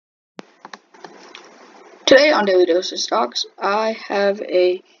Today on Daily Dose of Stocks, I have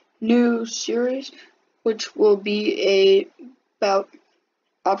a new series which will be about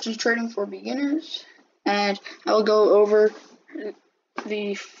options trading for beginners, and I will go over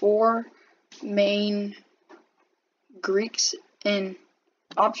the four main Greeks in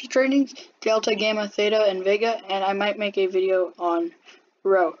options trading: Delta, Gamma, Theta, and Vega, and I might make a video on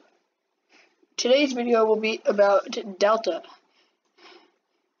Rho. Today's video will be about Delta.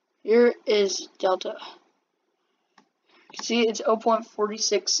 Here is Delta. See, it's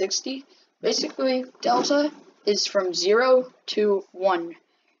 0.4660. Basically, Delta is from 0 to 1.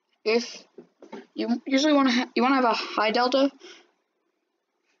 If you usually want to have a high delta,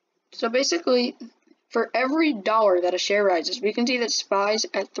 so basically, for every dollar that a share rises, we can see that SPY's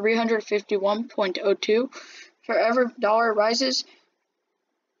at 351.02. For every dollar it rises,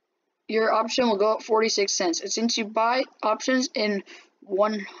 your option will go up 46 cents. And since you buy options in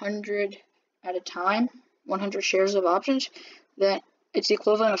 100 at a time, 100 shares of options, that it's the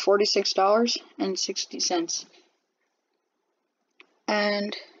equivalent of $46.60.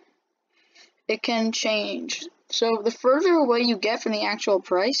 And it can change. So the further away you get from the actual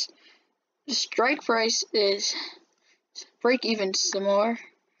price, the strike price is break even similar,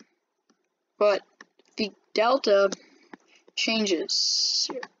 but the delta changes.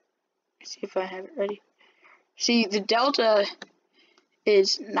 Here, let's see if I have it ready. See, the delta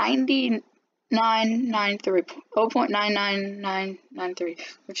is 0.99993,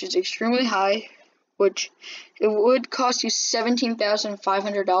 which is extremely high, which it would cost you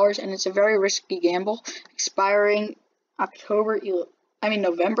 $17,500, and it's a very risky gamble, expiring November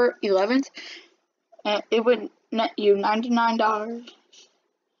 11th, and it would net you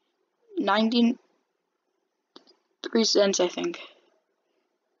 $99.93, I think,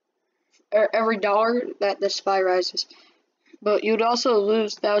 every dollar that the SPY rises. But you'd also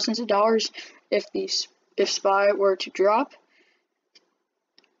lose thousands of dollars if SPY were to drop.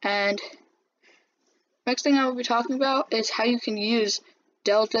 And next thing I will be talking about is how you can use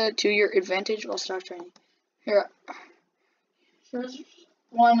Delta to your advantage while stock trading. Here's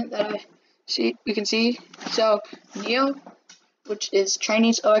one that you can see. So NIO, which is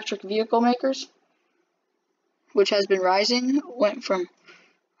Chinese electric vehicle makers, which has been rising, went from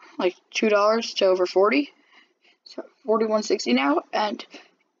like $2 to over 40. So 41.60 now, and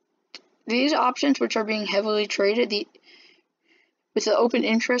these options, which are being heavily traded, with the open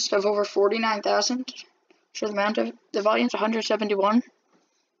interest of over 49,000, so the amount of the volume is 171,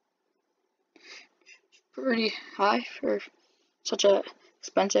 pretty high for such a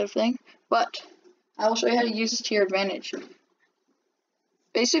expensive thing. But I will show you how to use this to your advantage.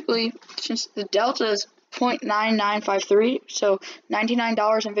 Basically, since the delta is 0.9953, so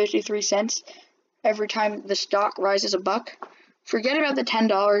 $99.53. Every time the stock rises a buck, forget about the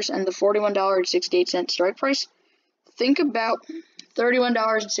 $10 and the $41.68 strike price. Think about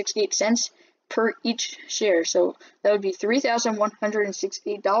 $31.68 per each share. So that would be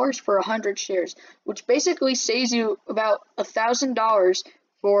 $3,168 for 100 shares, which basically saves you about $1,000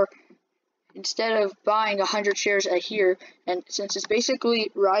 for instead of buying 100 shares a year. And since it's basically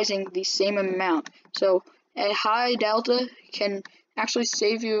rising the same amount, so a high delta can actually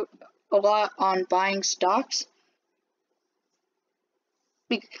save you a lot on buying stocks,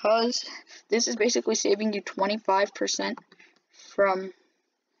 because this is basically saving you 25% from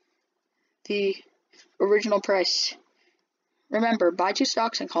the original price. Remember, buy 2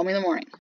 stocks and call me in the morning.